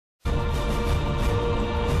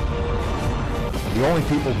The only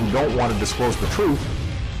people who don't want to disclose the truth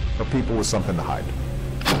are people with something to hide.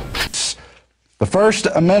 The First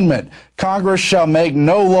Amendment. Congress shall make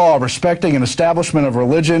no law respecting an establishment of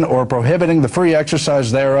religion or prohibiting the free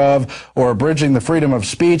exercise thereof or abridging the freedom of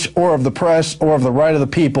speech or of the press or of the right of the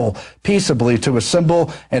people peaceably to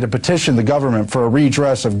assemble and to petition the government for a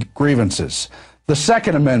redress of grievances. The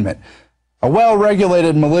Second Amendment. A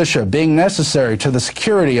well-regulated militia being necessary to the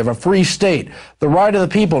security of a free state, the right of the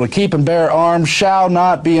people to keep and bear arms shall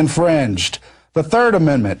not be infringed. The Third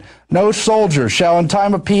Amendment. No soldier shall in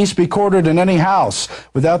time of peace be quartered in any house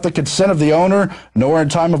without the consent of the owner, nor in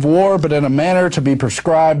time of war, but in a manner to be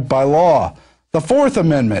prescribed by law. The Fourth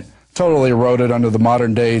Amendment. Totally eroded under the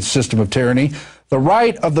modern-day system of tyranny. The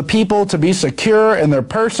right of the people to be secure in their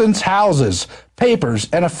persons, houses, papers,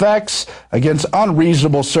 and effects against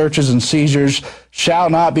unreasonable searches and seizures shall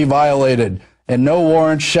not be violated, and no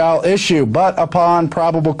warrant shall issue but upon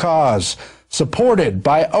probable cause, supported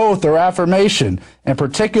by oath or affirmation, and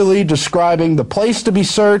particularly describing the place to be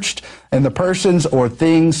searched and the persons or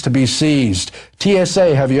things to be seized.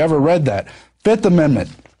 TSA, have you ever read that? Fifth Amendment.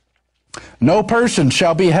 No person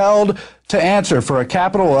shall be held to answer for a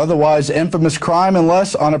capital or otherwise infamous crime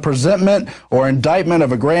unless on a presentment or indictment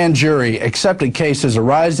of a grand jury, except in cases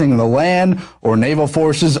arising in the land or naval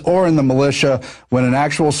forces or in the militia when in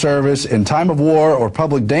actual service in time of war or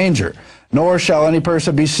public danger. Nor shall any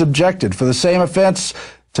person be subjected for the same offense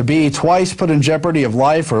to be twice put in jeopardy of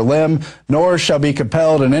life or limb, nor shall be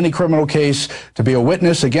compelled in any criminal case to be a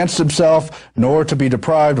witness against himself, nor to be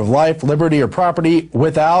deprived of life, liberty, or property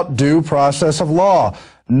without due process of law,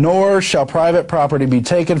 nor shall private property be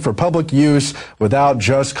taken for public use without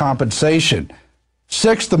just compensation.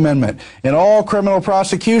 Sixth Amendment. In all criminal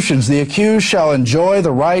prosecutions, the accused shall enjoy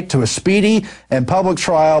the right to a speedy and public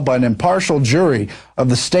trial by an impartial jury of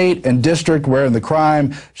the state and district wherein the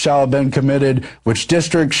crime shall have been committed, which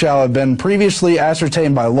district shall have been previously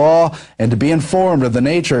ascertained by law, and to be informed of the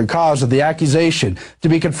nature and cause of the accusation, to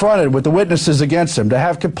be confronted with the witnesses against him, to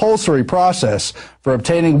have compulsory process for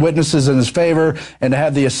obtaining witnesses in his favor, and to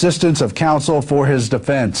have the assistance of counsel for his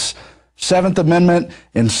defense. Seventh Amendment.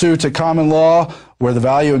 In suits at common law, where the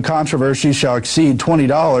value in controversy shall exceed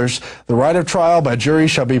 $20, the right of trial by jury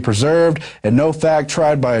shall be preserved, and no fact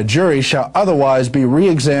tried by a jury shall otherwise be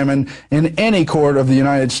re-examined in any court of the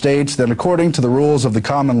United States than according to the rules of the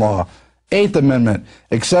common law. Eighth Amendment.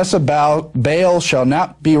 Excessive bail shall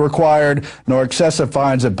not be required, nor excessive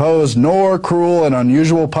fines imposed, nor cruel and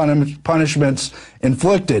unusual punishments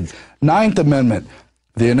inflicted. Ninth Amendment.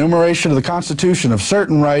 The enumeration of the Constitution of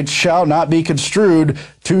certain rights shall not be construed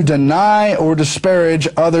to deny or disparage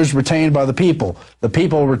others retained by the people. The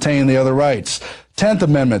people retain the other rights. 10th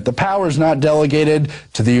Amendment. The powers not delegated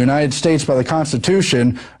to the United States by the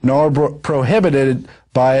Constitution, nor prohibited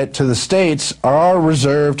by it to the states, are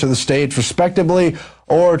reserved to the states respectively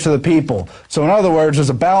or to the people. So in other words, there's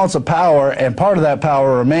a balance of power, and part of that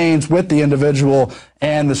power remains with the individual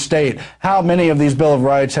and the state. How many of these Bill of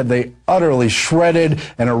Rights have they utterly shredded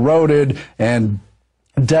and eroded and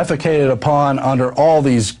defecated upon under all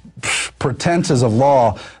these pretenses of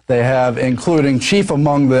law they have, including chief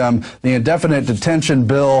among them the indefinite detention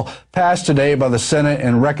bill passed today by the Senate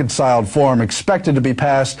in reconciled form, expected to be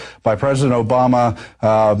passed by President Obama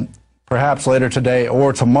perhaps later today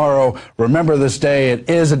or tomorrow. Remember this day. It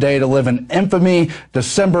is a day to live in infamy.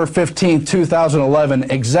 December 15,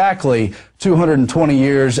 2011, exactly 220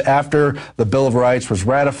 years after the Bill of Rights was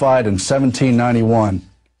ratified in 1791.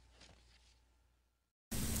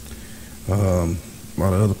 A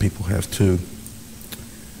lot of other people have too.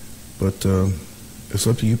 But it's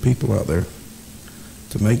up to you people out there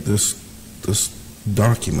to make this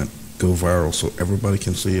document go viral so everybody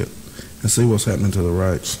can see it and see what's happening to the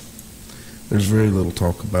rights. There's very little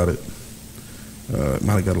talk about it. It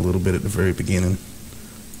might have got a little bit at the very beginning,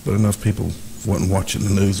 but enough people wasn't watching the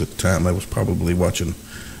news at the time. They was probably watching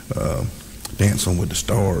Dancing with the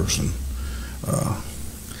Stars and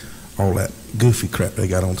all that goofy crap they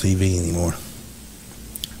got on TV anymore,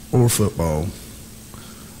 or football,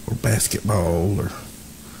 or basketball, or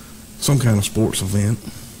some kind of sports event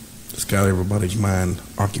that's got everybody's mind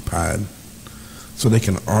occupied so they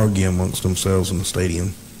can argue amongst themselves in the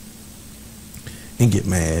stadium and get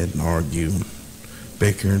mad and argue and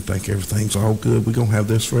bicker and think everything's all good. We're going to have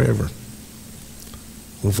this forever.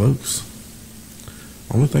 Well, folks,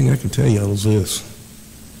 only thing I can tell y'all is this.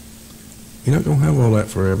 You're not going to have all that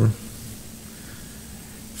forever.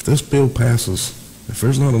 If this bill passes, if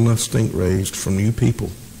there's not enough stink raised from you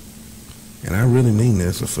people, and I really mean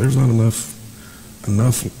this, if there's not enough,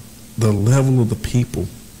 the level of the people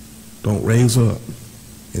don't raise up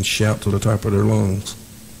and shout to the top of their lungs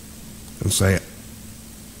and say,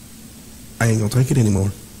 I ain't gonna take it anymore.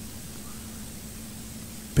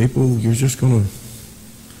 People, you're just gonna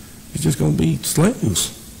be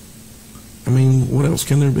slaves. I mean, what else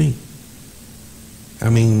can there be? I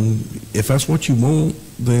mean, if that's what you want,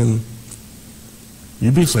 then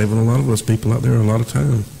you'd be saving a lot of us people out there a lot of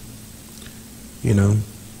time. You know,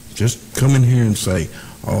 just come in here and say,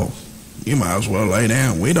 oh, you might as well lay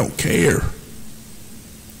down. We don't care.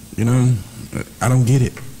 You know, I don't get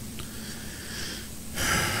it.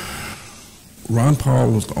 Ron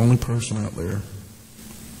Paul was the only person out there,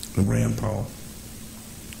 and Rand Paul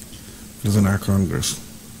is in our Congress.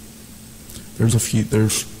 There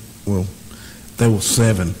were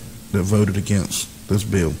 7 that voted against this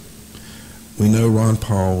bill. We know Ron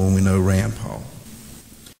Paul and we know Rand Paul.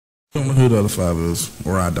 I don't know who the other 5 is,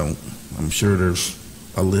 or I don't. I'm sure there's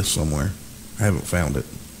a list somewhere. I haven't found it.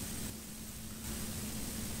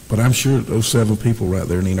 But I'm sure those 7 people right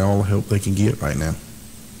there need all the help they can get right now.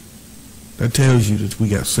 That tells you that we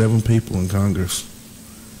got 7 people in Congress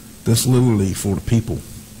that's literally for the people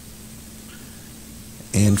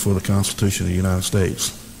and for the Constitution of the United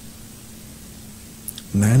States.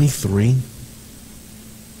 93?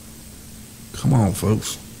 Come on,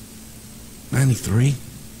 folks. 93?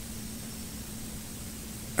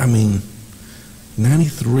 I mean,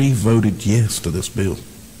 93 voted yes to this bill.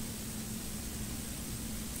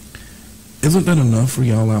 Isn't that enough for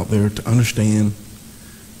y'all out there to understand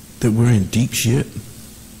that we're in deep shit?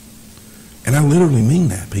 And I literally mean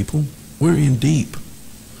that, people. We're in deep.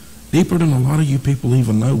 Deeper than a lot of you people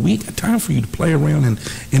even know. We ain't got time for you to play around and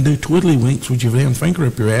do twiddly-winks with your damn finger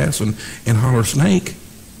up your ass and holler snake.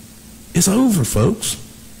 It's over, folks.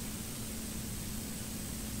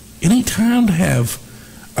 It ain't time to have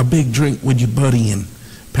a big drink with your buddy and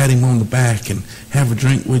pat him on the back and have a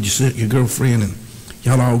drink with your girlfriend and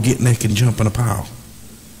y'all all get naked and jump in a pile.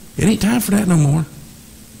 It ain't time for that no more.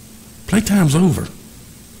 Playtime's over.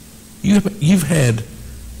 You've had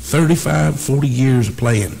 35, 40 years of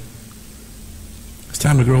playing. It's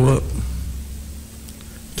time to grow up.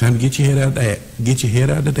 Time to get your head out of that. Get your head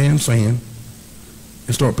out of the damn sand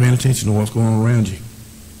and start paying attention to what's going on around you.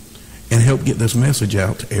 And help get this message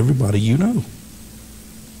out to everybody you know.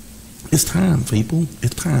 It's time, people.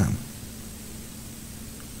 It's time.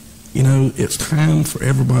 You know, it's time for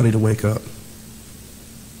everybody to wake up.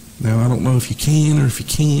 Now, I don't know if you can or if you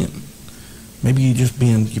can't. Maybe you're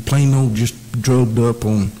plain old just drugged up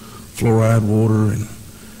on fluoride water and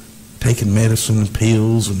taking medicine and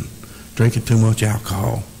pills and drinking too much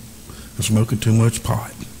alcohol and smoking too much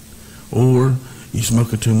pot. Or you're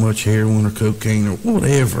smoking too much heroin or cocaine or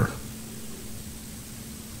whatever.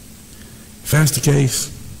 If that's the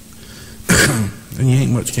case, then you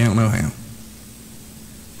ain't much count no how.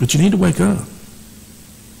 But you need to wake up.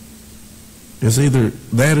 It's either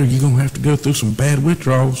that or you're going to have to go through some bad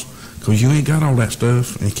withdrawals because you ain't got all that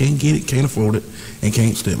stuff and you can't get it, can't afford it, and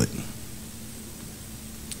can't steal it.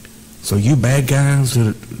 So you bad guys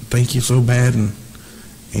that think you're so bad and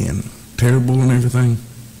terrible and everything,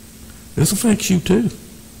 this affects you too.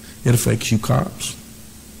 It affects you cops.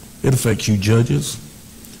 It affects you judges.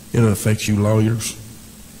 It affects you lawyers.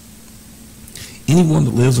 Anyone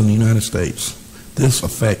that lives in the United States, this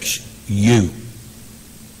affects you.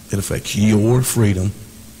 It affects your freedom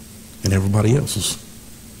and everybody else's.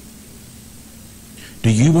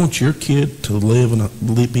 Do you want your kid to live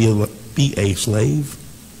be a slave?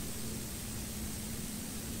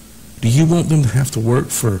 Do you want them to have to work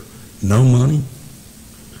for no money?